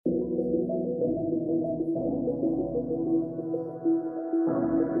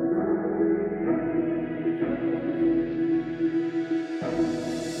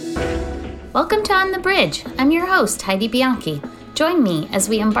Welcome to On the Bridge. I'm your host, Heidi Bianchi. Join me as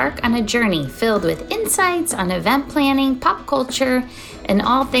we embark on a journey filled with insights on event planning, pop culture, and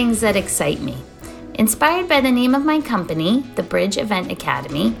all things that excite me. Inspired by the name of my company, the Bridge Event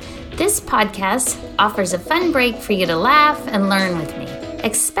Academy, this podcast offers a fun break for you to laugh and learn with me.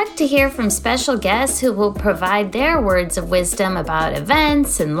 Expect to hear from special guests who will provide their words of wisdom about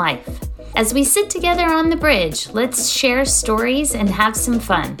events and life. As we sit together on the bridge, let's share stories and have some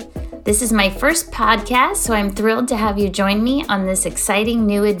fun. This is my first podcast, so I'm thrilled to have you join me on this exciting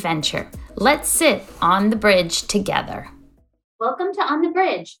new adventure. Let's sit on the bridge together. Welcome to On the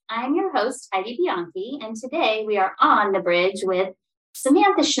Bridge. I'm your host, Heidi Bianchi, and today we are on the bridge with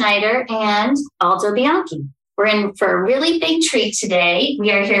Samantha Schneider and Aldo Bianchi. We're in for a really big treat today.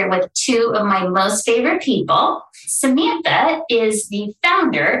 We are here with two of my most favorite people. Samantha is the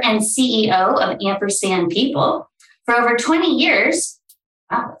founder and CEO of AmpersandPeople. For over 20 years,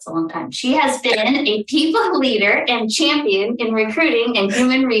 wow, that's a long time. She has been a people leader and champion in recruiting and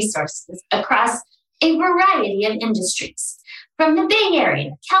human resources across a variety of industries, from the Bay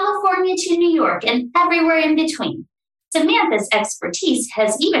Area, California to New York, and everywhere in between. Samantha's expertise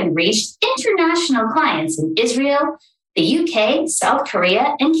has even reached international clients in Israel, the UK, South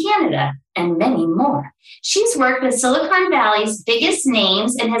Korea, and Canada, and many more. She's worked with Silicon Valley's biggest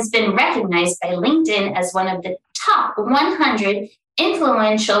names and has been recognized by LinkedIn as one of the top 100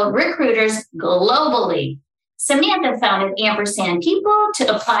 influential recruiters globally. Samantha founded AmpersandPeople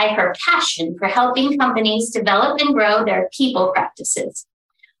to apply her passion for helping companies develop and grow their people practices.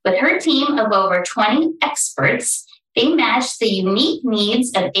 With her team of over 20 experts, they match the unique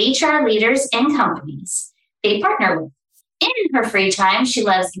needs of HR leaders and companies they partner with. In her free time, she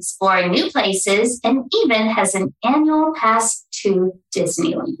loves exploring new places and even has an annual pass to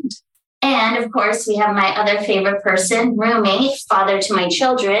Disneyland. And of course, we have my other favorite person, roommate, father to my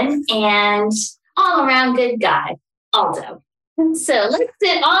children, and all-around good guy, Aldo. So let's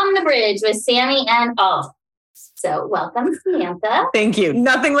sit on the bridge with Sammy and Aldo. So welcome, Samantha. Thank you.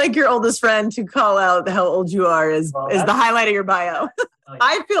 Nothing like your oldest friend to call out how old you are is the highlight of your bio.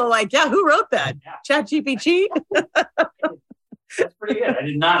 I feel like, who wrote that? ChatGPT? That's pretty good. I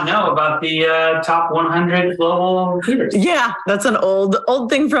did not know about the top 100 global recruiters. Yeah, that's an old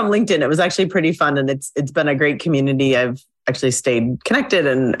thing from LinkedIn. It was actually pretty fun, and it's been a great community. I've actually stayed connected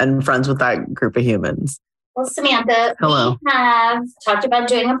and friends with that group of humans. Well, Samantha, hello. We have talked about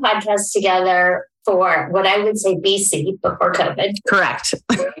doing a podcast together for what I would say BC, before COVID. Correct.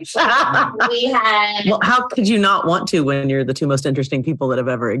 We had... Well, how could you not want to when you're the two most interesting people that have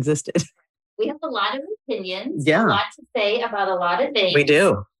ever existed? We have a lot of opinions, a lot to say about a lot of things. We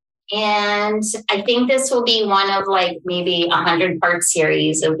do. And I think this will be one of maybe 100-part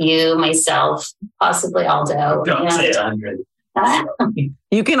series of you, myself, possibly Aldo. Don't say 100.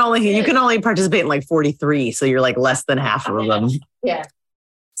 You can only participate in 43, so you're less than half of them. Yeah.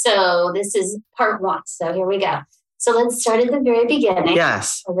 So this is part one. So here we go. So let's start at the very beginning.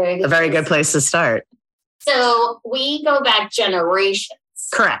 Yes. A very good place to start. So we go back generations.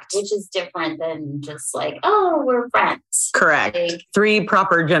 Correct. Which is different than just we're friends. Correct. 3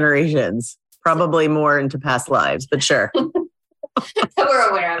 proper generations, probably more into past lives, but sure. So we're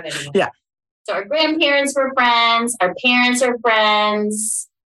aware of it. Anyway. Yeah. So our grandparents were friends. Our parents are friends.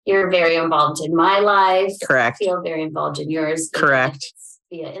 You're very involved in my life. Correct. I feel very involved in yours. Correct.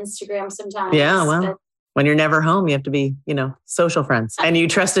 Via Instagram sometimes. Yeah, well, when you're never home, you have to be, social friends. And you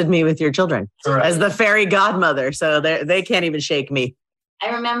trusted me with your children as the fairy godmother. So they can't even shake me. I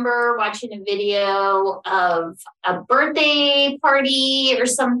remember watching a video of a birthday party or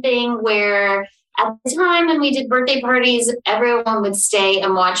something where at the time when we did birthday parties, everyone would stay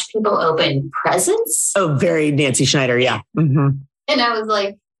and watch people open presents. Oh, very Nancy Schneider. Yeah. Mm-hmm. And I was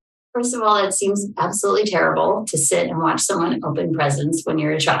like, first of all, it seems absolutely terrible to sit and watch someone open presents when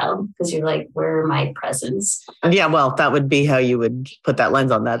you're a child because you're like, where are my presents? Yeah, well, that would be how you would put that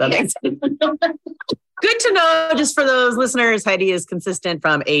lens on that. That makes sense. Good to know, just for those listeners, Heidi is consistent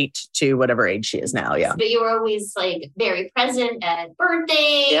from 8 to whatever age she is now. Yeah. But you were always very present at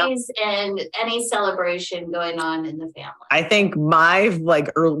birthdays and any celebration going on in the family. I think my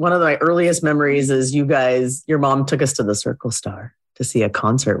one of my earliest memories is your mom took us to the Circle Star to see a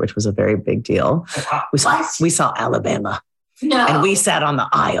concert, which was a very big deal. We saw Alabama. No. And we sat on the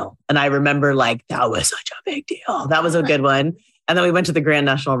aisle. And I remember that was such a big deal. That was a good one. And then we went to the Grand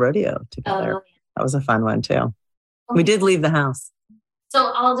National Rodeo together. Oh. That was a fun one too. We did leave the house. So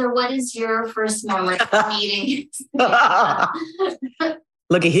Aldo, what is your first memory of meeting? Look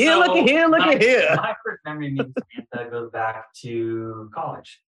at here, look at here, look at here. My first memory me and Samantha goes back to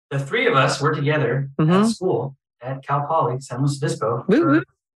college. The three of us were together at school at Cal Poly, San Luis Obispo,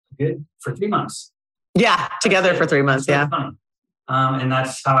 for 3 months. Yeah, together for 3 months. Yeah. Funny. And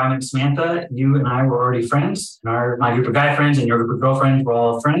that's how I met Samantha. You and I were already friends. And my group of guy friends and your group of girlfriends were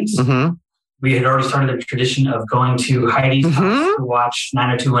all friends. Mm-hmm. We had already started a tradition of going to Heidi's house to watch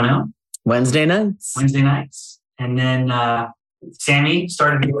 90210. Wednesday nights. And then Sammy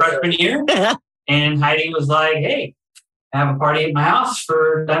started the freshman year. And Heidi was like, hey, I have a party at my house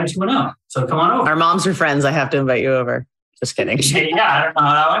for 90210. So come on over. Our moms are friends. I have to invite you over. Just kidding. Yeah, I don't know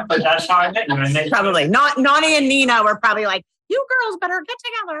how that went, but that's how I met you. Probably. Nani and Nina were probably like, you girls better get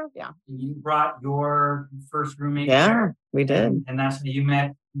together. Yeah. You brought your first roommate. Yeah, there, we did. And that's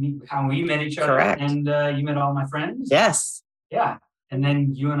how we met each other. Correct. And you met all my friends. Yes. Yeah. And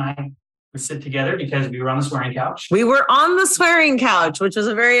then you and I would sit together because we were on the swearing couch. We were on the swearing couch, which was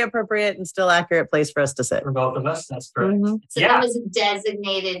a very appropriate and still accurate place for us to sit. For both of us. That's correct. So that was a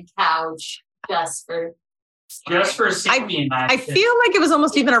designated couch just for Sammy and I feel like it was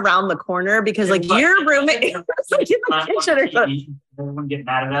almost even around the corner because your roommate was like in the kitchen or something. Everyone get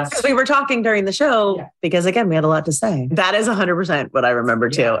mad at us. We were talking during the show because again, we had a lot to say. That is 100% what I remember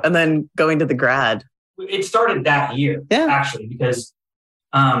too. And then going to the grad. It started that year, actually, because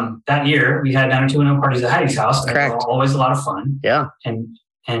that year we had 90210 parties at Heidi's house. Correct. It was always a lot of fun. Yeah.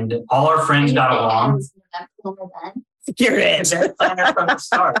 And all our friends got along. You're in. Planner from the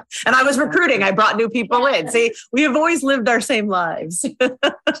start. And I was recruiting. I brought new people in. See, we have always lived our same lives.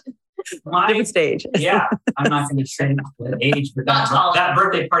 Different stage. Yeah. I'm not going to say the age, but that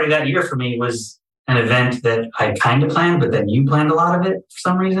birthday party that year for me was an event that I kind of planned, but then you planned a lot of it for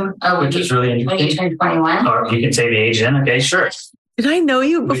some reason. Oh, which is really interesting. When you turned 21? Or you can say the age then. Okay, sure. Did I know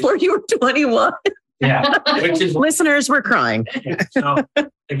you before you were 21? Yeah. Listeners were crying. Yeah. So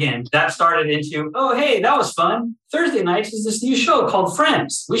again, that started into, oh, hey, that was fun. Thursday nights is this new show called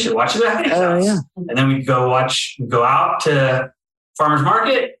Friends. We should watch it at Heidi's house. Yeah. And then we'd go out to Farmer's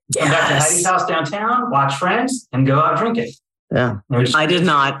Market, come back to Heidi's house downtown, watch Friends, and go out drinking. Yeah. I did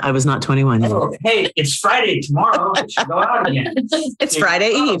not. I was not 21 yet. Oh, hey, it's Friday tomorrow. We should go out again. It's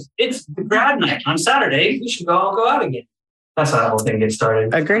Friday Eve. It's the grad night on Saturday. We should all go out again. That's how the whole thing gets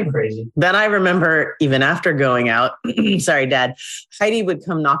started. Agreed. Crazy. Then I remember even after going out, sorry, Dad, Heidi would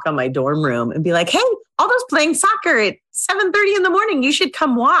come knock on my dorm room and be like, hey, Aldo's playing soccer at 7:30 in the morning. You should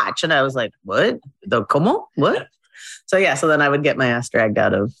come watch. And I was like, what? ¿Cómo? What? So then I would get my ass dragged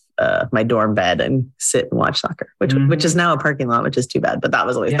out of my dorm bed and sit and watch soccer, which is now a parking lot, which is too bad. But that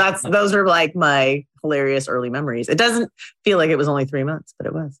was always, those are like my hilarious early memories. It doesn't feel like it was only 3 months, but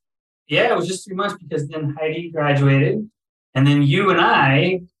it was. Yeah, it was just 3 months because then Heidi graduated. And then you and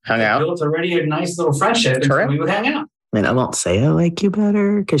I hung out. Built already a nice little friendship. Correct. And we would hang out. I mean, I won't say I like you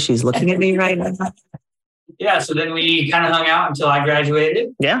better because she's looking at me right now. Yeah. So then we kind of hung out until I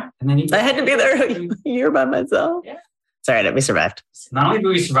graduated. Yeah. And then I had to be there a year by myself. Yeah. It's all right. We survived. Not only do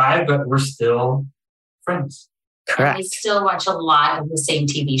we survive, but we're still friends. Correct. And we still watch a lot of the same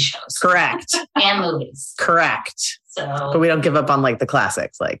TV shows. Correct. And movies. Correct. But we don't give up on like the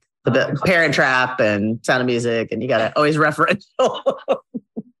classics, like the Parent Trap and Sound of Music, and you got to always referential.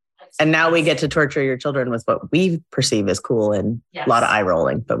 And now we get to torture your children with what we perceive as cool and a lot of eye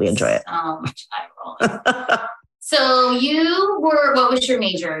rolling, but we enjoy it. So much eye rolling. So what was your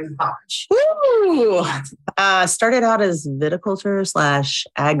major in college? Woo! Started out as viticulture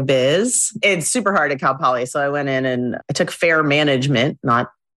 / ag biz. It's super hard at Cal Poly. So I went in and I took fair management, not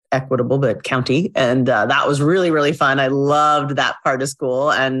equitable, but county. And that was really, really fun. I loved that part of school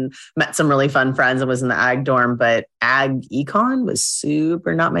and met some really fun friends and was in the ag dorm, but ag econ was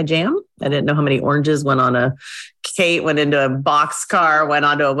super not my jam. I didn't know how many oranges went on a Kate, went into a boxcar, went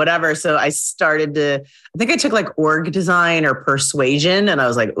onto a whatever. So I think I took like org design or persuasion. And I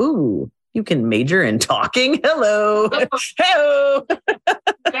was like, ooh, you can major in talking. Hello. Hello.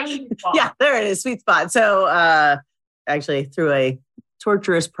 Yeah, there it is. Sweet spot. So actually through a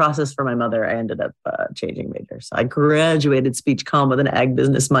torturous process for my mother, I ended up changing majors. So I graduated speech comm with an ag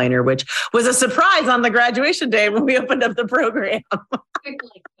business minor, which was a surprise on the graduation day when we opened up the program.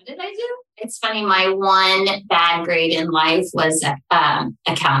 What did I do? It's funny. My one bad grade in life was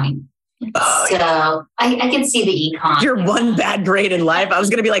accounting. Oh, so yeah. I can see the econ. Your one bad grade in life. I was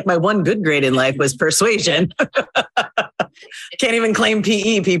going to be like, my one good grade in life was persuasion. Can't even claim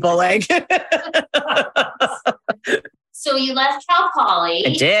PE, people like. So you left Cal Poly.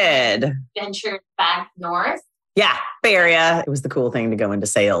 I did. Ventured back north. Yeah, Bay Area. It was the cool thing to go into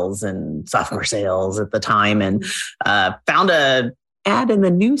sales and software sales at the time, and found a ad in the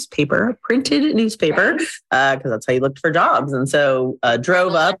newspaper, printed newspaper, because that's how you looked for jobs. And so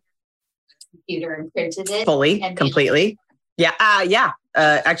drove up. computer and printed it? Fully, completely. Yeah.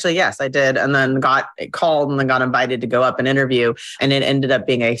 Actually, yes, I did. And then got called and then got invited to go up and interview. And it ended up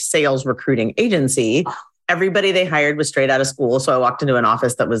being a sales recruiting agency. Everybody they hired was straight out of school. So I walked into an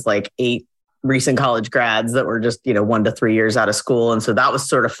office that was like 8 recent college grads that were just, 1 to 3 years out of school. And so that was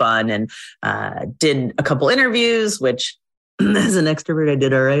sort of fun, and did a couple interviews, which as an extrovert, I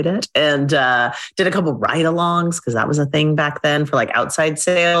did all right at, and did a couple ride-alongs because that was a thing back then for like outside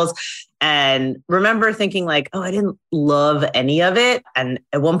sales. And remember thinking like, oh, I didn't love any of it. And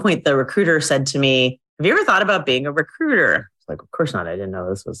at one point, the recruiter said to me, have you ever thought about being a recruiter? I was like, of course not. I didn't know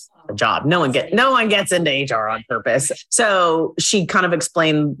this was a job. No one gets into HR on purpose. So she kind of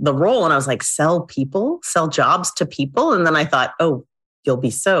explained the role. And I was like, sell jobs to people. And then I thought, oh, you'll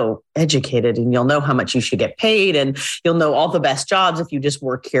be so educated and you'll know how much you should get paid and you'll know all the best jobs if you just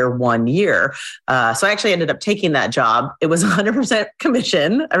work here 1 year. So I actually ended up taking that job. It was 100%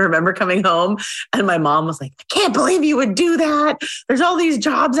 commission. I remember coming home and my mom was like, I can't believe you would do that. There's all these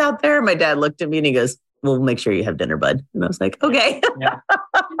jobs out there. My dad looked at me and he goes, we'll make sure you have dinner, bud. And I was like, okay. Yeah.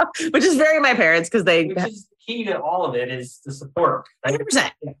 Which is very my parents because Which is the key to all of it is the support. Right?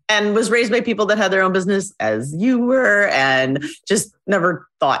 100%. Yeah. And was raised by people that had their own business as you were and just never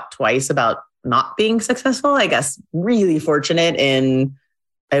thought twice about not being successful. I guess really fortunate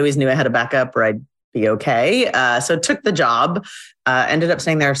I always knew I had a backup or I'd be okay. So took the job, ended up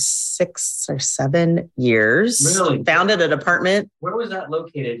staying there 6 or 7 years. Really? Founded an apartment. Where was that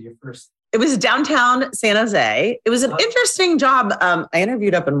located, your first? It was downtown San Jose. It was an interesting job. I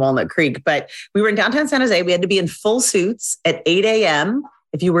interviewed up in Walnut Creek, but we were in downtown San Jose. We had to be in full suits at 8 a.m.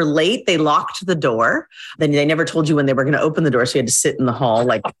 If you were late, they locked the door. Then they never told you when they were going to open the door. So you had to sit in the hall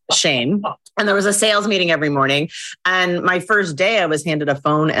like shame. And there was a sales meeting every morning. And my first day, I was handed a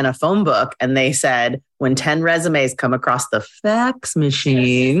phone and a phone book. And they said, when 10 resumes come across the fax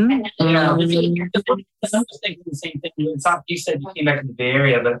machine. I was thinking the same thing. You said you came back to the Bay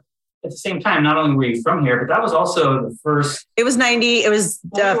Area, but at the same time, not only were you from here, but that was also the first. It was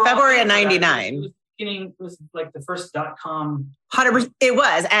February of 99. It was like the first .com. 100%. It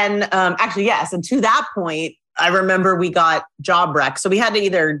was. And actually, yes. And to that point, I remember we got job rec. So we had to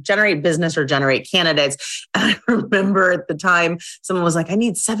either generate business or generate candidates. And I remember at the time, someone was like, I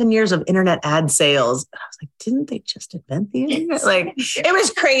need 7 years of internet ad sales. And I was like, didn't they just invent the internet? Like, it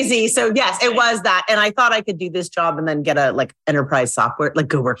was crazy. So yes, it was that. And I thought I could do this job and then get a enterprise software, like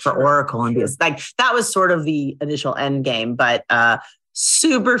go work for Oracle and be like, that was sort of the initial end game. But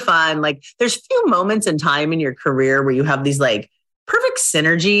super fun. Like there's few moments in time in your career where you have these perfect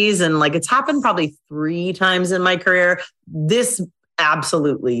synergies. And it's happened probably 3 times in my career. This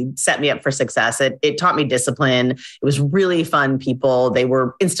absolutely set me up for success. It taught me discipline. It was really fun people. They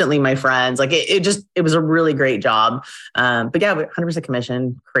were instantly my friends. It was a really great job. But yeah, 100%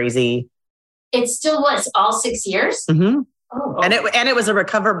 commission, crazy. It still was all 6 years? Mm-hmm. Oh. And it was a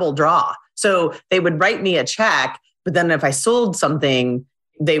recoverable draw. So they would write me a check, but then if I sold something,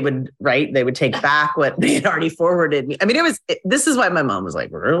 they would take back what they had already forwarded me. I mean, this is why my mom was like,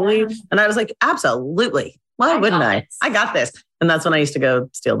 really? And I was like, absolutely. Why wouldn't I? I got this. And that's when I used to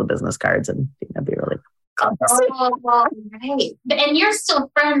go steal the business cards and be really cool. Oh, right. And you're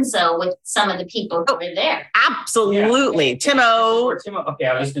still friends though with some of the people who were there. Absolutely. Yeah. Timo. Okay,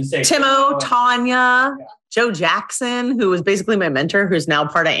 I was going to say. Timo, Tanya. Yeah. Joe Jackson, who was basically my mentor, who's now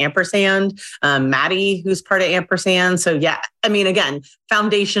part of Ampersand, Maddie, who's part of Ampersand. So yeah, I mean, again,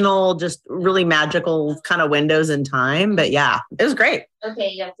 foundational, just really magical kind of windows in time. But yeah, it was great.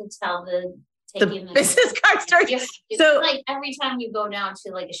 Okay, you have to tell the business card story. So every time you go down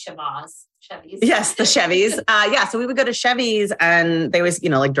to a Chevy's. Yes, the Chevys. So we would go to Chevy's and they always,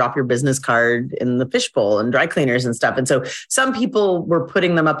 drop your business card in the fishbowl and dry cleaners and stuff. And so some people were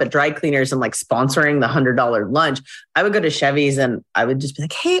putting them up at dry cleaners and sponsoring the $100 lunch. I would go to Chevy's and I would just be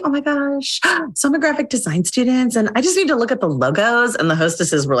like, hey, oh my gosh, some graphic design students. And I just need to look at the logos. And the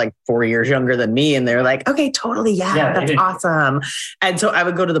hostesses were 4 years younger than me. And they're like, okay, totally. Yeah, that's awesome. And so I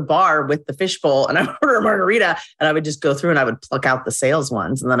would go to the bar with the fishbowl and I would order a margarita and I would just go through and I would pluck out the sales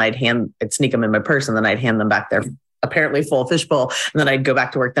ones. And then I'd sneak them in my purse and then I'd hand them back their apparently full fishbowl. And then I'd go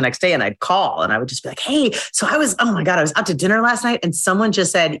back to work the next day and I'd call and I would just be like, hey, so I was out to dinner last night and someone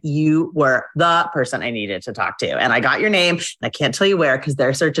just said you were the person I needed to talk to. And I got your name and I can't tell you where because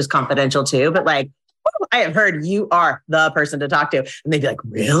their search is confidential too. But I have heard you are the person to talk to. And they'd be like,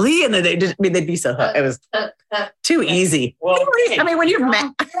 really? And then they'd be so hooked. It was too easy. Well, I mean, when you're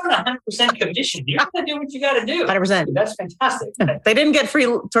on 100% commission, you got to do what you got to do. 100%. That's fantastic. They didn't get free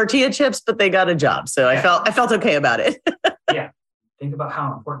tortilla chips, but they got a job. So I felt okay about it. Yeah. Think about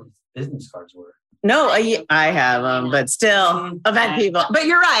how important business cards were. No, I have them, but still event people. But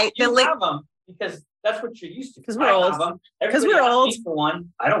you're right. You have them because that's what you're used to. Because we're old. Because we're old. For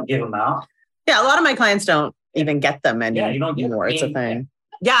one, I don't give them out. Yeah, a lot of my clients don't even get them anymore. Yeah, you don't get them. It's a thing.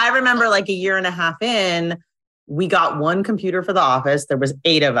 Yeah, I remember like a year and a half in, we got one computer for the office. There was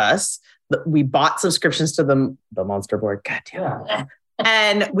 8 of us. We bought subscriptions to the Monster board. God damn. Yeah.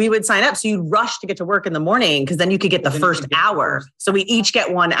 And we would sign up. So you'd rush to get to work in the morning because then you could get the first hour. So we each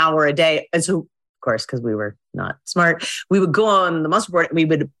get 1 hour a day. And so, of course, because we were not smart, we would go on the Monster board and we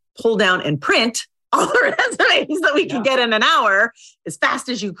would pull down and print all the resumes that we could get in an hour as fast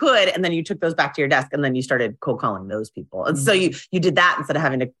as you could. And then you took those back to your desk and then you started cold calling those people. And so you did that instead of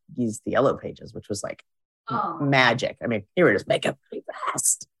having to use the Yellow Pages, which was like magic. I mean, you were just making pretty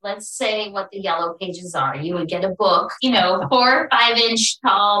fast. Let's say what the Yellow Pages are. You would get a book, 4 or 5 inch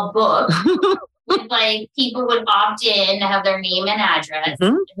tall book with like people would opt in to have their name and address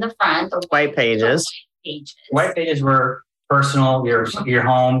in the front. The white pages. White pages were personal, your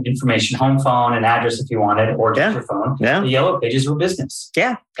home information, home phone and address if you wanted, or just your phone. Yeah. The Yellow Pages were business.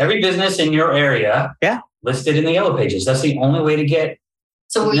 Yeah. Every business in your area listed in the Yellow Pages. That's the only way to get.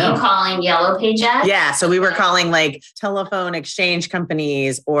 So were you calling Yellow Pages? Yeah. So we were calling like telephone exchange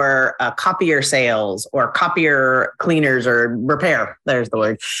companies or copier sales or copier cleaners or repair. There's the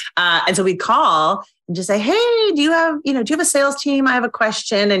word. And so we'd call and just say, hey, do you have a sales team? I have a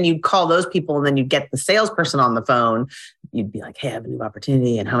question. And you'd call those people and then you'd get the salesperson on the phone. You'd be like, hey, I have a new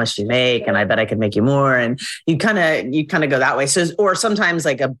opportunity and how much do you make? And I bet I could make you more. And you kind of go that way. So, or sometimes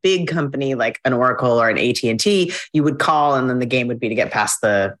like a big company, like an Oracle or an AT&T, you would call and then the game would be to get past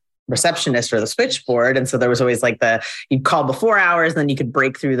the receptionist or the switchboard. And so there was always like you'd call before hours, then you could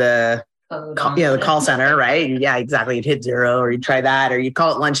break through the call center, right? Yeah, exactly. You'd hit 0 or you'd try that, or you'd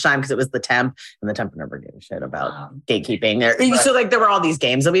call it lunchtime because it was the temp and the temp never gave a shit about gatekeeping there. Right. So like there were all these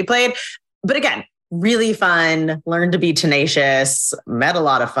games that we played, but again, really fun, learned to be tenacious, met a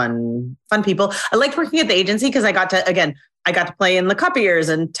lot of fun people. I liked working at the agency because I got to play in the copiers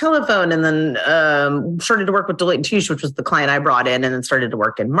and telephone, and then started to work with Deloitte & Touche, which was the client I brought in, and then started to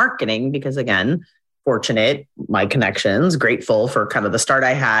work in marketing because, again, fortunate, my connections, grateful for kind of the start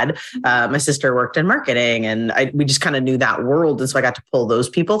I had. My sister worked in marketing and we just kind of knew that world. And so I got to pull those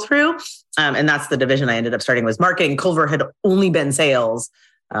people through. And that's the division I ended up starting was marketing. Culver had only been sales.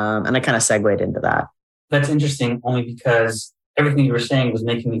 And I kind of segued into that. That's interesting only because everything you were saying was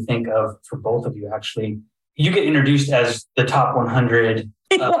making me think of, for both of you, actually, you get introduced as the top 100.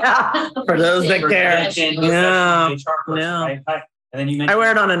 For those that care. Yeah. Right? And then you mentioned, I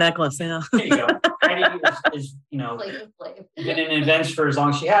wear it on a necklace. Yeah. There you go. Heidi is been in events for as long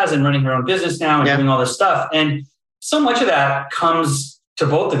as she has and running her own business now and doing all this stuff. And so much of that comes to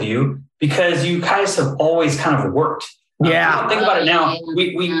both of you because you guys have always kind of worked. Yeah. Think about it now.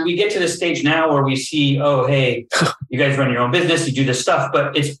 We get to this stage now where we see, oh, hey, you guys run your own business, you do this stuff,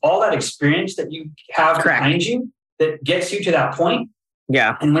 but it's all that experience that you have behind you that gets you to that point.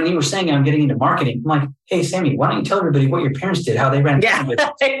 Yeah. And when you were saying I'm getting into marketing, I'm like, hey, Sammy, why don't you tell everybody what your parents did, how they ran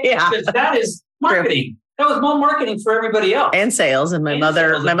business? Because that is marketing. That was more marketing for everybody else. And sales. And my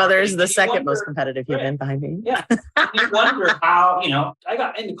mother is the second most competitive human behind me. Yeah. You wonder how, I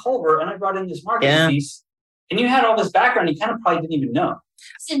got into Culver and I brought in this marketing piece. And you had all this background you kind of probably didn't even know.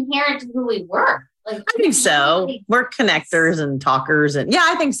 It's inherent to who we were. I think so. We're connectors and talkers. And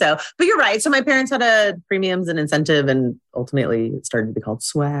I think so. But you're right. So my parents had a premiums and incentive, and ultimately it started to be called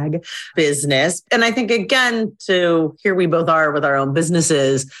swag business. And I think, again, here we both are with our own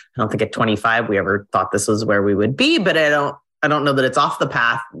businesses. I don't think at 25 we ever thought this was where we would be, but I don't know that it's off the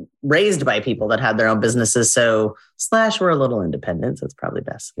path raised by people that had their own businesses. So / we're a little independent. So it's probably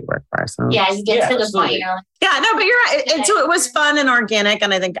best we work for ourselves. Yeah, you get to the point. But you're right. And so it was fun and organic.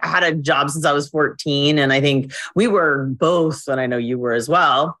 And I think I had a job since I was 14. And I think we were both, and I know you were as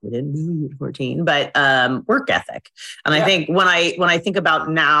well. We didn't know you were 14, but work ethic. And I think when I think about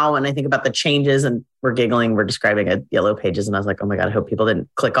now and I think about the changes, and we're giggling, we're describing a Yellow Pages. And I was like, oh my God, I hope people didn't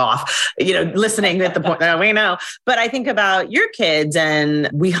click off, listening at the point that we know. But I think about your kids and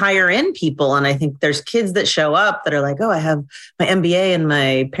we hire in people. And I think there's kids that show up that are like, oh, I have my MBA and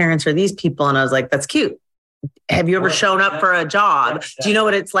my parents are these people. And I was like, that's cute. Have you ever shown up for a job? Do you know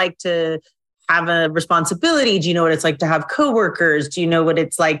what it's like to have a responsibility? Do you know what it's like to have coworkers? Do you know what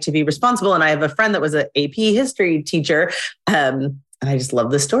it's like to be responsible? And I have a friend that was an AP history teacher. And I just love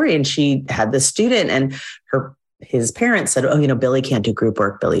this story. And she had this student and his parents said, oh, Billy can't do group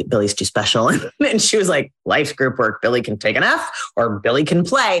work. Billy's too special. And she was like, life's group work. Billy can take an F or Billy can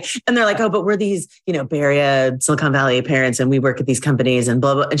play. And they're like, oh, but we're these, Bay Area, Silicon Valley parents and we work at these companies and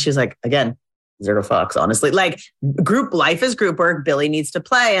blah, blah. And she was like, again, zero fucks, honestly. Like group life is group work. Billy needs to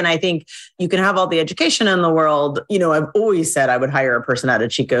play. And I think you can have all the education in the world. You know, I've always said I would hire a person out of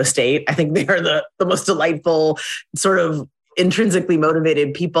Chico State. I think they are the most delightful, sort of intrinsically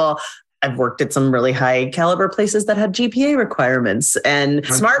motivated people. I've worked at some really high caliber places that had GPA requirements, and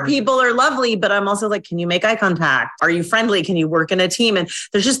smart people are lovely, but I'm also like, can you make eye contact? Are you friendly? Can you work in a team? And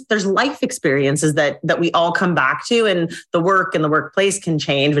there's life experiences that we all come back to, and the work and the workplace can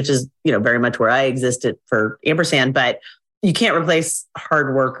change, which is, you know, very much where I existed for Ampersand, but you can't replace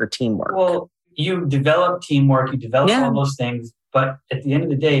hard work or teamwork. Well, you develop teamwork, you develop all those things, but at the end of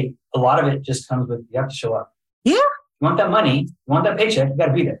the day, a lot of it just comes with, you have to show up. Yeah. You want that money, you want that paycheck, you got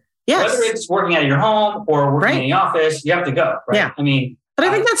to be there. Yes. Whether it's working out of your home or working in the office, you have to go. Right? Yeah. I mean, but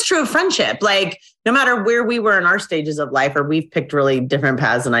I think that's true of friendship. Like no matter where we were in our stages of life, or we've picked really different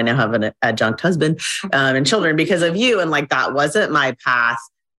paths, and I now have an adjunct husband and children because of you. And like, that wasn't my path.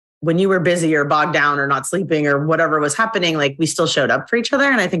 When you were busy or bogged down or not sleeping or whatever was happening, like we still showed up for each other.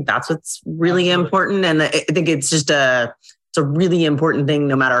 And I think that's what's really important. And I think it's just it's a really important thing,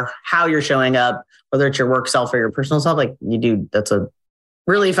 no matter how you're showing up, whether it's your work self or your personal self, like you do. That's a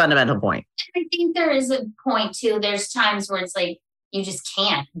really fundamental point. I think there is a point too. There's times where it's like, you just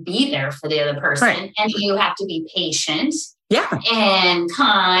can't be there for the other person. Right. And you have to be patient and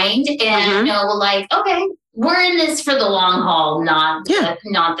kind and know, like, okay, we're in this for the long haul, not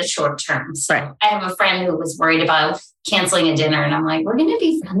the short term. So I have a friend who was worried about canceling a dinner, and I'm like, we're going to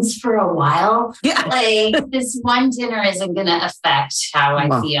be friends for a while. Yeah. Like this one dinner isn't going to affect how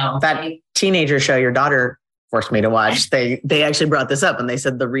I feel. That teenager show your daughter forced me to watch, they actually brought this up, and they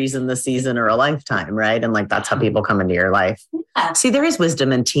said the reason, the season, or a lifetime, right? And like, that's how people come into your life. Yeah. See, there is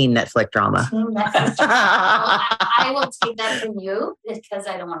wisdom in teen Netflix drama. I will take that from you because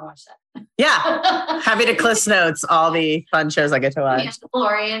I don't want to watch that. Yeah. Happy to Cliff Notes all the fun shows I get to watch.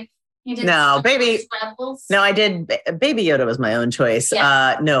 Mandalorian. You did Rebels? No, I did. Baby Yoda was my own choice.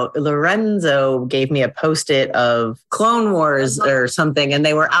 Yeah. No, Lorenzo gave me a Post-it of Clone Wars or something, and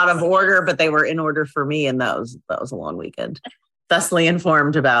they were out of order, but they were in order for me, and that was a long weekend. Thusly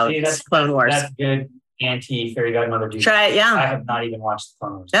informed about Clone Wars. That's good. Anti-fairy godmother duty. Try it, yeah. I have not even watched the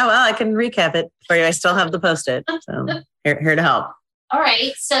Clone Wars. Yeah, well, I can recap it for you. I still have the Post-it, so here to help. All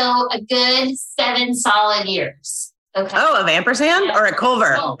right, so a good 7 solid years. Okay. Oh, of Ampersand or at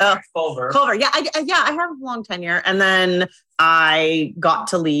Culver? Culver. Yeah, I have a long tenure. And then I got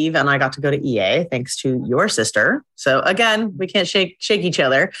to leave and I got to go to EA thanks to your sister. So again, we can't shake each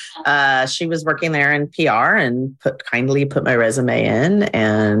other. She was working there in PR and kindly put my resume in,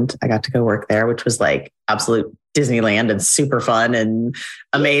 and I got to go work there, which was like absolute Disneyland and super fun and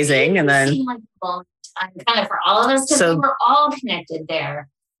amazing. And then seemed like a long time kind of for all of us, because we were all connected there.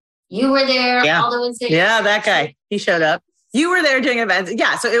 You were there. Yeah. Aldo was there. Yeah, that guy. He showed up. You were there doing events.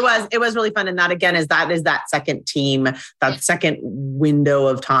 Yeah. So it was really fun. And that again is that second team, that second window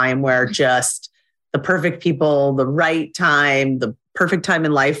of time where just the perfect people, the right time, the perfect time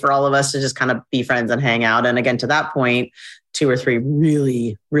in life for all of us to just kind of be friends and hang out. And again, to that point, 2 or 3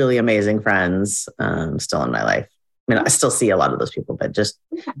 really, really amazing friends still in my life. I mean, I still see a lot of those people, but just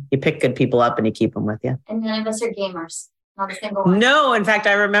you pick good people up and you keep them with you. And none of us are gamers. Not a single one. No, in fact,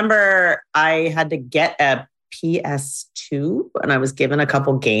 I remember I had to get a PS2 and I was given a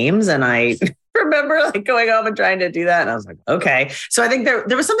couple games, and I remember like going home and trying to do that. And I was like, okay. So I think there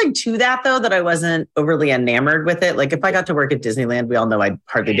was something to that though, that I wasn't overly enamored with it. Like if I got to work at Disneyland, we all know I'd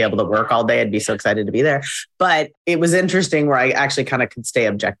hardly be able to work all day. I'd be so excited to be there. But it was interesting where I actually kind of could stay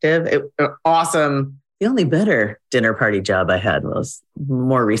objective. Awesome. The only better dinner party job I had was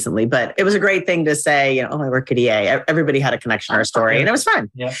more recently, but it was a great thing to say, you know, I work at EA. Everybody had a connection or a story, and it was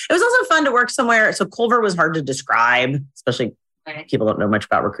fun. Yeah. It was also fun to work somewhere. So Culver was hard to describe, especially people don't know much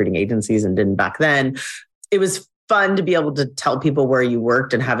about recruiting agencies and didn't back then. It was fun to be able to tell people where you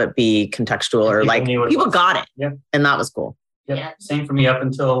worked and have it be contextual, or like people got it. Yeah. And that was cool. Yep. Yeah. Same for me up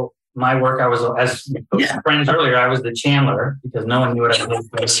until my work. I was, as friends earlier, I was the Chandler because no one knew what I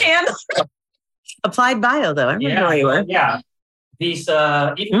did. Chandler. Applied bio, though. I remember where you were. Yeah.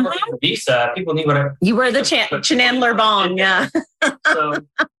 Visa, even Visa, people knew what you were. The Chandler Bong, yeah. So,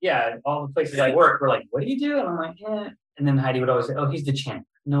 yeah, all the places I work were like, what do you do? And I'm like, yeah. And then Heidi would always say, oh, he's the Chandler.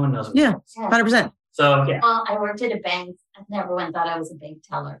 No one knows what he is. 100%. So, yeah. Well, I worked at a bank, and everyone thought I was a bank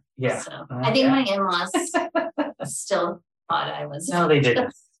teller. Yeah. So I think my in-laws still thought I was. No, they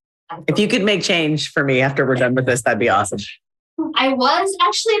didn't. If you could make change for me after we're done with this, that'd be awesome. I was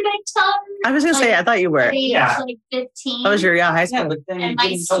actually a bank teller. I was going to say, I thought you were. Yeah. Like 15. That was your high school. Yeah, but then and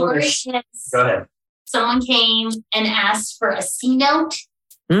my story is, go ahead. Someone came and asked for a C note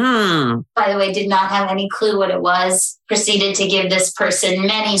By the way, did not have any clue what it was. Proceeded to give this person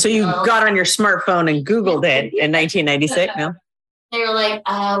many. So you got on your smartphone and Googled it in 1996? No? They were like,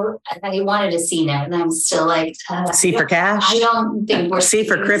 I wanted a CNET. And I'm still like, C for cash? I don't think we're C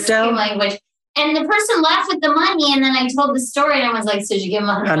for crypto? Language. And the person left with the money. And then I told the story and I was like, so did you give him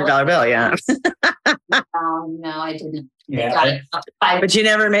 $100 bill? Yeah. No, I didn't. Yeah. But you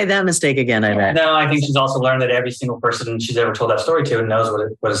never made that mistake again, I bet. No, I think she's also learned that every single person she's ever told that story to knows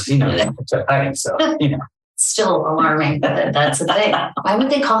what a CNET is. So, Still alarming, but that's the thing. Why would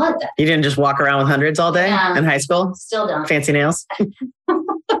they call it that? You didn't just walk around with hundreds all day in high school? Still don't. Fancy nails?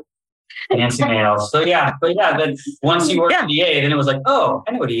 Fancy nails. So then once you worked at EA, then it was like, oh,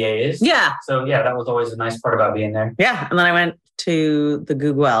 I know what EA is. Yeah. So that was always a nice part about being there. Yeah. And then I went to the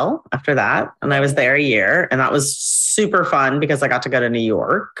Google after that. And I was there a year. And that was super fun because I got to go to New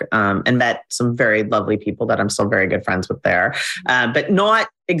York and met some very lovely people that I'm still very good friends with there. But not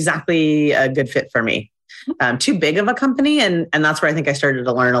exactly a good fit for me. Too big of a company. And that's where I think I started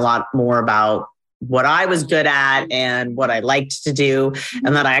to learn a lot more about what I was good at and what I liked to do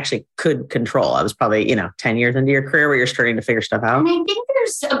and that I actually could control. I was probably, 10 years into your career where you're starting to figure stuff out. And I think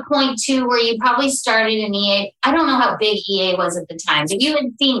there's a point too where you probably started in EA. I don't know how big EA was at the time, but you had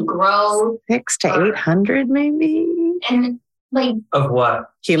seen growth. 600 to 800 maybe. And like. Of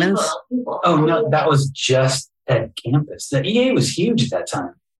what? Humans? People. Oh, no, that was just at campus. The EA was huge at that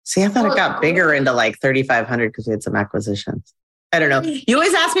time. See, I thought it got bigger into like 3,500 because we had some acquisitions. I don't know. You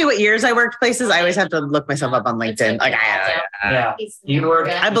always ask me what years I worked places. I always have to look myself up on LinkedIn. Like, You worked.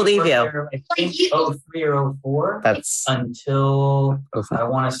 I believe you. I think 03 or 04. That's until I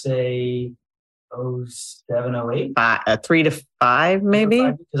want to say 07, 08. 3 to 5, maybe.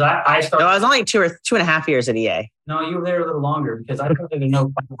 Because I started. No, I was only 2.5 years at EA. No, you were there a little longer because I started to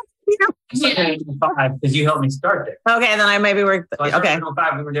know. Because you helped me start there. Okay, then I maybe worked. So okay, in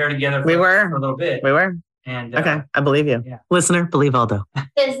 05, we were there together. For a little bit. We were. And okay, I believe you. Yeah. Listener, believe Aldo. I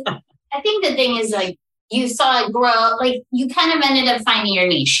think the thing is like you saw it grow. Like you kind of ended up finding your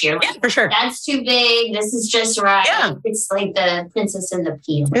niche here. Yeah, for sure. That's too big. This is just right. Yeah. It's like the Princess and the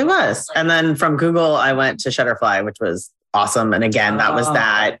Pea. It was. And then from Google, I went to Shutterfly, which was awesome. And again, that was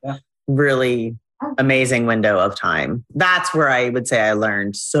that really amazing window of time. That's where I would say I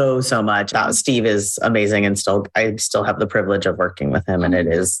learned so much. Steve is amazing. And I still have the privilege of working with him. And it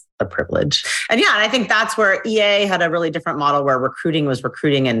is a privilege. And I think that's where EA had a really different model where recruiting was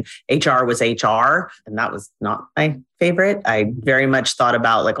recruiting and HR was HR. And that was not my favorite. I very much thought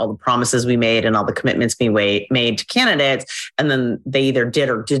about like all the promises we made and all the commitments we made to candidates. And then they either did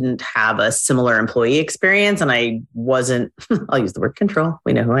or didn't have a similar employee experience. And I wasn't, I'll use the word control.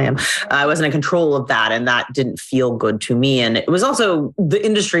 We know who I am. I wasn't in control of that. And that didn't feel good to me. And it was also, the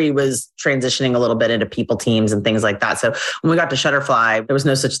industry was transitioning a little bit into people teams and things like that. So when we got to Shutterfly, there was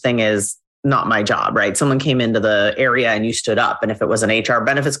no such thing as not my job, right? Someone came into the area and you stood up. And if it was an HR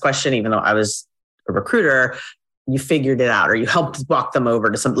benefits question, even though I was a recruiter, you figured it out or you helped walk them over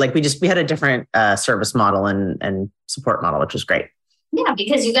to some, like we had a different service model and support model, which was great. Yeah,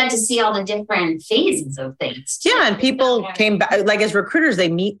 because you got to see all the different phases of things. Yeah, and people came back, like as recruiters, they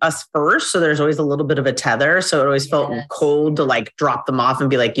meet us first. So there's always a little bit of a tether. So it always felt cold to like drop them off and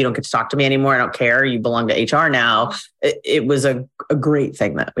be like, you don't get to talk to me anymore. I don't care. You belong to HR now. It was a great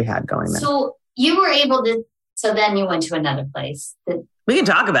thing that we had going there. So you were able to, so then you went to another place. We can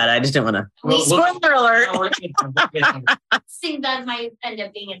talk about it. I just didn't want to. Spoiler alert. See, that might end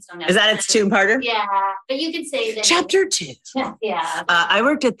up being its own. Is that its two-parter? Yeah, but you could say that. Chapter 2. Yeah. I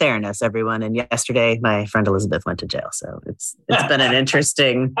worked at Theranos, everyone, and yesterday my friend Elizabeth went to jail. So it's been an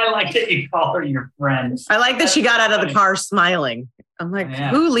interesting. I like that you call her your friend. I like that she got out of the car smiling. I'm like,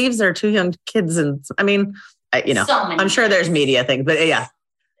 who leaves their 2 young kids? And I mean, I'm sure there's media things, but yeah,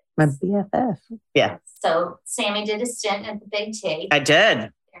 my BFF. Yeah. So Sammy did a stint at the Big T. I did.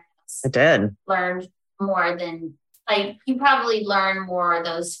 Learned more than, like, you probably learned more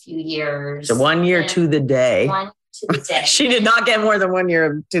those few years. So 1 year to the day. 1 to the day. She did not get more than 1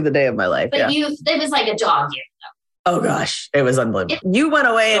 year to the day of my life. But it was like a dog year, though. Oh gosh, it was unbelievable. You went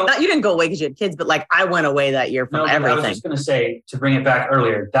away. You didn't go away because you had kids, but like I went away that year from everything. I was just going to say, to bring it back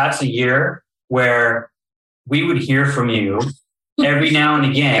earlier, that's a year where we would hear from you every now and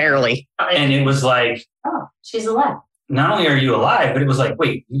again. Barely. And it was like, oh, she's alive. Not only are you alive, but it was like,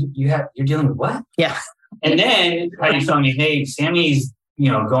 wait, you're dealing with what? Yeah. And then Heidi told me, hey, Sammy's,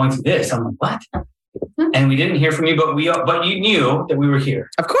 going through this. I'm like, what? And we didn't hear from you, but you knew that we were here.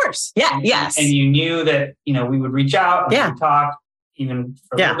 Of course. Yeah. Yes. And you knew that, we would reach out and talk even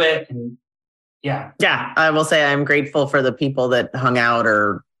for a little bit. And yeah. I will say I'm grateful for the people that hung out,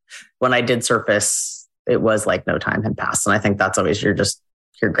 or when I did surface, it was like no time had passed. And I think that's always, you're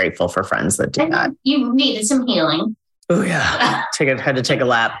you're grateful for friends that do that. You needed some healing. Oh yeah. Had to take a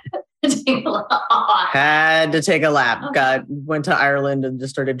lap. Had to take a lap. Went to Ireland and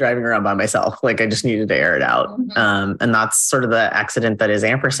just started driving around by myself. Like I just needed to air it out. And that's sort of the accident that is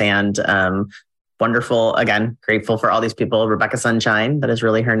Ampersand. Wonderful. Again, grateful for all these people. Rebecca Sunshine, that is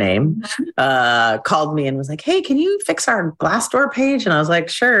really her name, called me and was like, hey, can you fix our Glassdoor page? And I was like,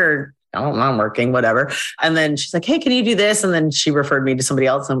 sure. I'm working, whatever. And then she's like, hey, can you do this? And then she referred me to somebody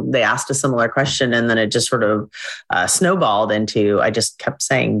else and they asked a similar question. And then it just sort of snowballed into, I just kept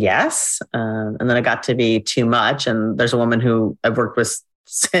saying yes. And then it got to be too much. And there's a woman who I've worked with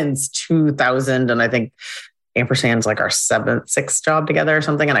since 2000. And I think Ampersand's like our sixth job together or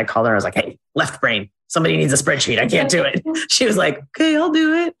something. And I called her, I was like, hey, left brain, somebody needs a spreadsheet. I can't do it. She was like, okay, I'll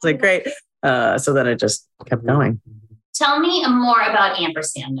do it. It's like, great. So then it just kept going. Tell me more about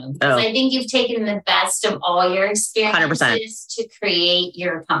Ampersand, though, because I think you've taken the best of all your experiences 100%. To create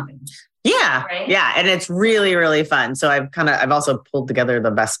your company. Yeah. Right? Yeah. And it's really, really fun. So I've also pulled together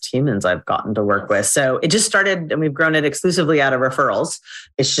the best humans I've gotten to work with. So it just started and we've grown it exclusively out of referrals.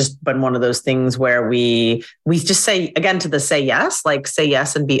 It's just been one of those things where we just say, again, to the say yes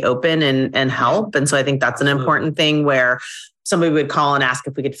and be open and help. And so I think that's an important thing where somebody would call and ask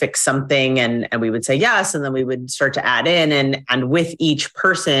if we could fix something and we would say yes. And then we would start to add in and with each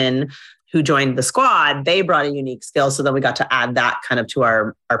person who joined the squad, they brought a unique skill. So then we got to add that kind of to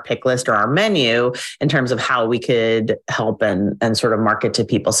our pick list or our menu in terms of how we could help and sort of market to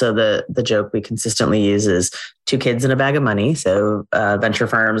people. So the joke we consistently use is 2 kids and a bag of money. So venture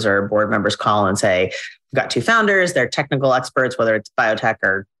firms or board members call and say, we've got 2 founders, they're technical experts, whether it's biotech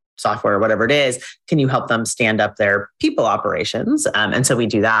or software or whatever it is, can you help them stand up their people operations? And so we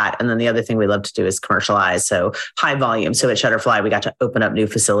do that. And then the other thing we love to do is commercialize. So high volume. So at Shutterfly, we got to open up new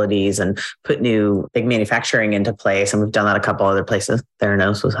facilities and put new big manufacturing into place. And we've done that a couple other places.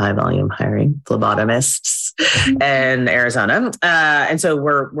 Theranos was high volume hiring phlebotomists in Arizona. And so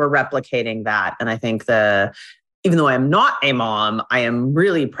we're replicating that. And I think even though I'm not a mom, I am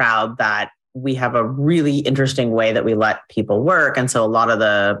really proud that we have a really interesting way that we let people work. And so a lot of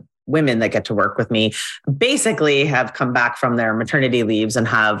the women that get to work with me basically have come back from their maternity leaves and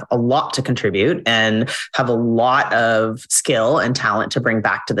have a lot to contribute and have a lot of skill and talent to bring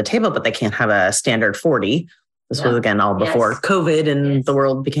back to the table, but they can't have a standard 40. This was, again, all before COVID and the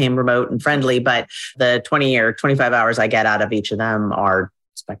world became remote and friendly. But the 20 or 25 hours I get out of each of them are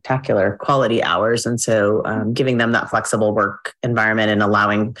spectacular quality hours. And so giving them that flexible work environment and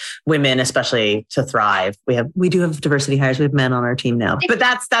allowing women especially to thrive. We do have diversity hires. We have men on our team now, but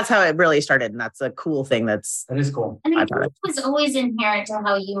that's how it really started. And that's a cool thing. That is cool. And I think it was always inherent to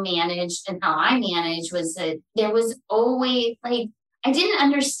how you managed and how I managed was that there was always I didn't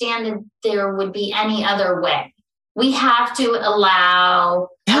understand that there would be any other way. We have to allow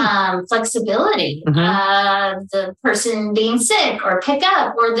flexibility. The person being sick or pick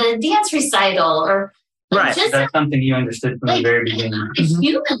up or the dance recital or just that's something you understood from the very beginning. On a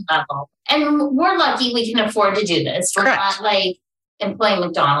human level. And we're lucky we can afford to do this. We're not employing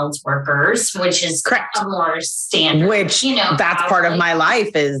McDonald's workers, which is a more standard. Which that's part of my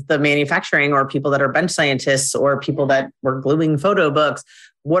life is the manufacturing or people that are bench scientists or people that were gluing photo books.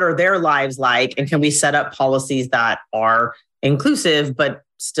 What are their lives like? And can we set up policies that are inclusive, but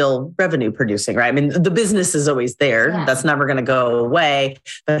still revenue producing, right? I mean, the business is always there. Yeah. That's never going to go away.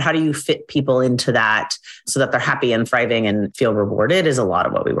 But how do you fit people into that so that they're happy and thriving and feel rewarded is a lot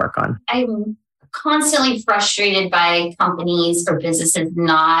of what we work on. I'm constantly frustrated by companies or businesses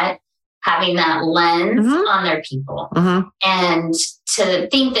not having that lens on their people. And to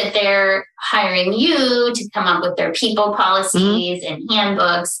think that they're hiring you to come up with their people policies and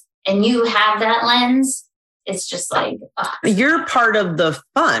handbooks, and you have that lens, it's just you're part of the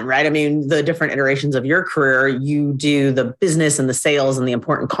fun, right? I mean, the different iterations of your career, you do the business and the sales and the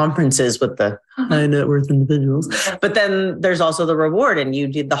important conferences with the high net worth individuals. But then there's also the reward, and you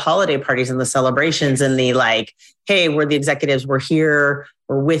did the holiday parties and the celebrations and the hey, we're the executives, we're here,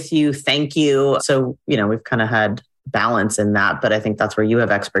 we're with you, thank you. So, we've kind of had balance in that, but I think that's where you have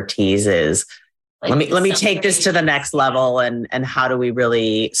expertise is let me take this to the next level and how do we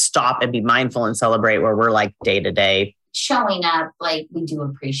really stop and be mindful and celebrate where we're day to day showing up we do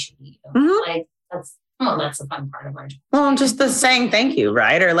appreciate you. That's a fun part of our job. Well, just the saying thank you,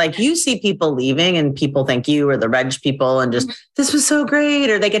 right? Or you see people leaving and people thank you, or the reg people and just this was so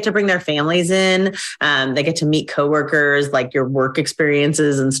great, or they get to bring their families in, they get to meet coworkers, your work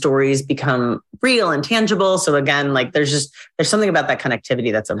experiences and stories become real and tangible. So again, there's something about that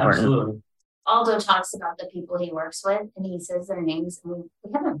connectivity that's important. Absolutely. Aldo talks about the people he works with and he says their names and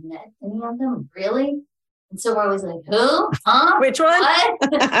we haven't met any of them really. And so we're always like, who? Huh? Which one? What?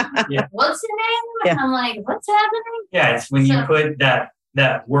 Yeah. What's the name? Yeah. And I'm like, what's happening? Yeah, it's when you put that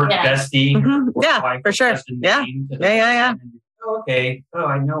work bestie. Mm-hmm. Yeah, for sure. Yeah. Yeah. Okay. Oh,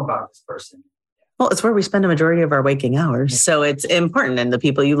 I know about this person. Well, it's where we spend a majority of our waking hours. So it's important. And the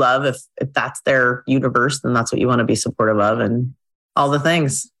people you love, if that's their universe, then that's what you want to be supportive of and all the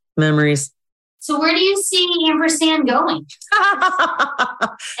things, memories. So where do you see Ampersand going?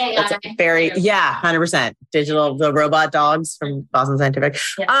 That's very, 100%. Digital, the robot dogs from Boston Scientific.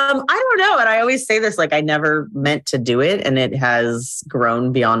 Yeah. I don't know. And I always say this, like I never meant to do it. And it has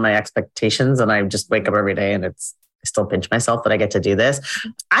grown beyond my expectations. And I just wake up every day and I still pinch myself that I get to do this.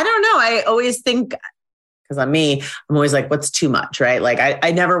 I don't know. I always think, because I'm me, I'm always like, what's too much, right? Like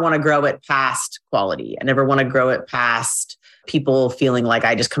I never want to grow it past quality. I never want to grow it past people feeling like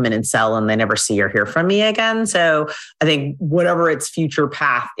I just come in and sell and they never see or hear from me again. So I think whatever its future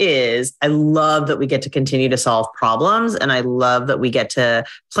path is, I love that we get to continue to solve problems. And I love that we get to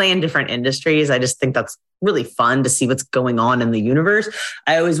play in different industries. I just think that's really fun to see what's going on in the universe.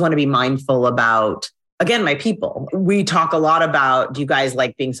 I always want to be mindful about, again, my people. We talk a lot about, do you guys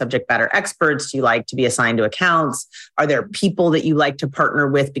like being subject matter experts? Do you like to be assigned to accounts? Are there people that you like to partner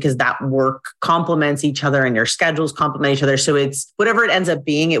with because that work complements each other and your schedules complement each other? So it's whatever it ends up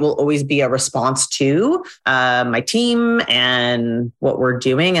being, it will always be a response to my team and what we're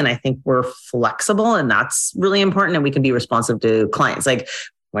doing. And I think we're flexible and that's really important. And we can be responsive to clients. Like,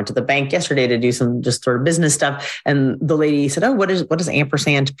 went to the bank yesterday to do some just sort of business stuff. And the lady said, oh, what is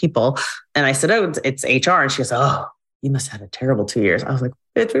Ampersand People? And I said, oh, it's HR. And she goes, oh, you must have had a terrible 2 years. I was like,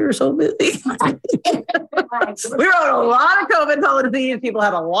 bitch, we were so busy. We wrote a lot of COVID policies. People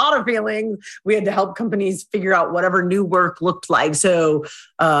had a lot of feelings. We had to help companies figure out whatever new work looked like. So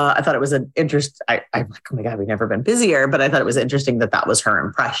I thought it was an interest. I'm like, oh my God, we've never been busier. But I thought it was interesting that was her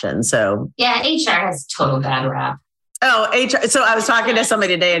impression. So yeah, HR has total bad rap. Oh, HR. So I was talking to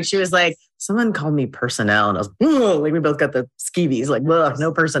somebody today and she was like, someone called me personnel. And I was like, we both got the skeevies, like,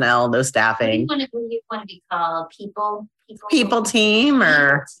 no personnel, no staffing. What do you want to be called? People team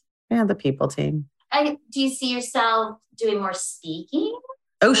or the people team. Do you see yourself doing more speaking?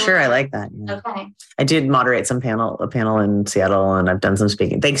 Oh, sure. I like that. Yeah. Okay. I did moderate a panel in Seattle and I've done some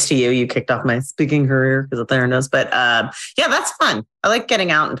speaking. Thanks to you. You kicked off my speaking career because of Theranos. But that's fun. I like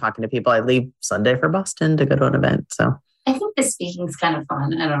getting out and talking to people. I leave Sunday for Boston to go to an event. So I think the speaking's kind of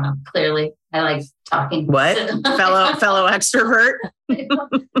fun. I don't know. Clearly, I like talking. What? fellow extrovert? I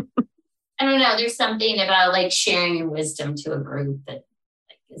don't know. There's something about like sharing your wisdom to a group that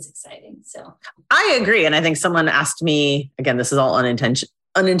is exciting. So I agree. And I think someone asked me, again, this is all unintentional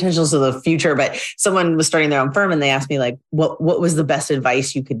to the future, but someone was starting their own firm and they asked me like, what was the best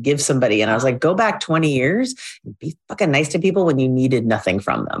advice you could give somebody? And I was like, go back 20 years and be fucking nice to people when you needed nothing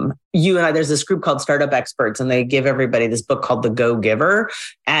from them. You and I, there's this group called Startup Experts and they give everybody this book called The Go Giver.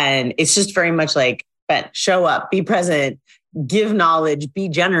 And it's just very much like, show up, be present, give knowledge, be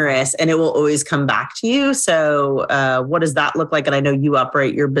generous, and it will always come back to you. So what does that look like? And I know you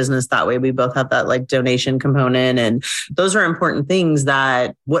operate your business that way. We both have that like donation component. And those are important things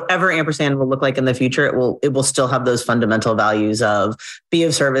that whatever Ampersand will look like in the future, it will still have those fundamental values of be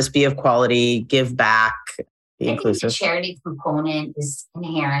of service, be of quality, give back, be inclusive. The charity component is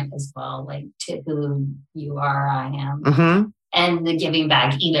inherent as well, like to who you are, I am. Mm-hmm. And the giving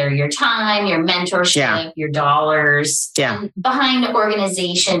back, either your time, your mentorship, your dollars, behind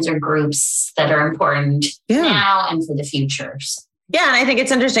organizations or groups that are important now and for the future. Yeah. And I think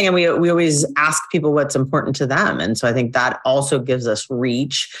it's interesting. And we always ask people what's important to them. And so I think that also gives us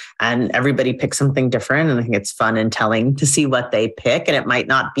reach and everybody picks something different. And I think it's fun and telling to see what they pick. And it might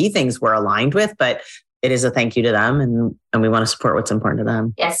not be things we're aligned with, but it is a thank you to them. And we want to support what's important to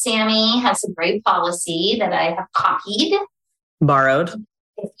them. Yes. Sammy has a great policy that I have copied. Borrowed.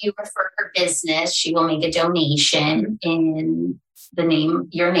 If you refer her business, she will make a donation in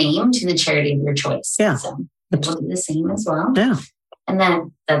your name to the charity of your choice. Yeah. So we'll do the same as well. Yeah. And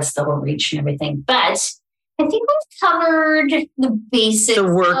then that's the whole reach and everything. But I think we've covered the basics of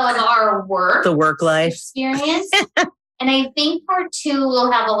our work. The work life experience. And I think part 2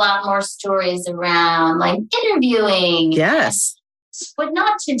 will have a lot more stories around like interviewing. Yes. What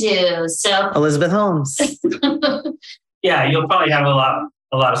not to do. So Elizabeth Holmes. Yeah, you'll probably have a lot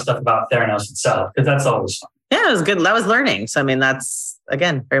of stuff about Theranos itself, because that's always fun. Yeah, it was good. That was learning. So, I mean, that's,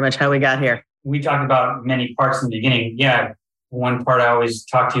 again, very much how we got here. We talked about many parts in the beginning. Yeah, one part I always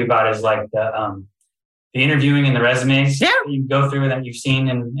talk to you about is like the interviewing and the resumes that you go through that you've seen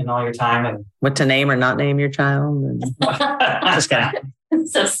in all your time. And what to name or not name your child. And... Just kidding.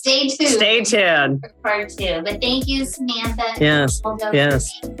 So stay tuned. Stay tuned. For part 2. But thank you, Samantha. Yes.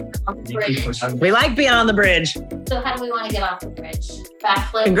 Yes. We like being on the bridge. So how do we want to get off the bridge?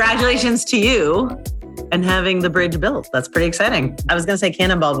 Backflip. Congratulations to you and having the bridge built. That's pretty exciting. I was going to say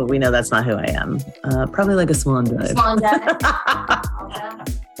cannonball, but we know that's not who I am. Probably like a swan dive. Swan dive.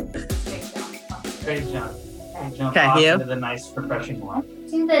 Great job. Okay, you. Into the nice, refreshing one.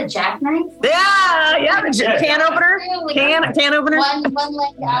 Do the jackknife. Yeah, the can opener. Can opener. One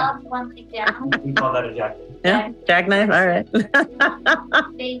leg up, one leg down. We call that a jackknife. Yeah, jackknife. All right.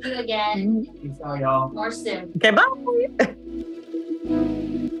 Thank you again. Peace out, y'all. More soon. Okay, bye.